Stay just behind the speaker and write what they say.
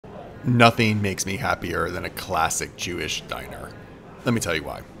Nothing makes me happier than a classic Jewish diner. Let me tell you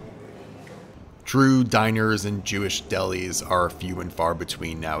why. True diners and Jewish delis are few and far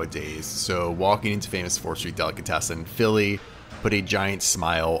between nowadays, so walking into famous 4th Street Delicatessen in Philly put a giant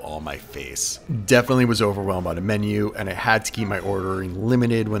smile on my face. Definitely was overwhelmed by the menu, and I had to keep my ordering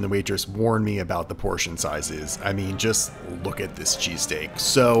limited when the waitress warned me about the portion sizes. I mean, just look at this cheesesteak.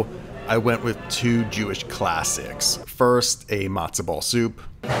 So I went with 2 Jewish classics. First, a matzo ball soup.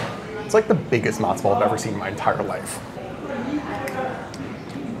 It's like the biggest matzo ball I've ever seen in my entire life.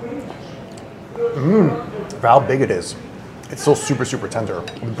 For how big it is, it's still super, super tender.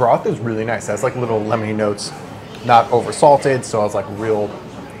 The broth is really nice. It has like little lemony notes, not over salted, so it has like real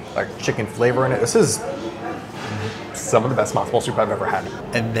like chicken flavor in it. This is some of the best matzo ball soup I've ever had.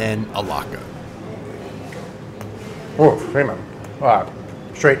 And then a latke. Oh, hey man.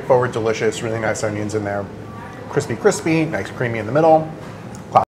 Straightforward, delicious, really nice onions in there. Crispy, crispy, nice creamy in the middle.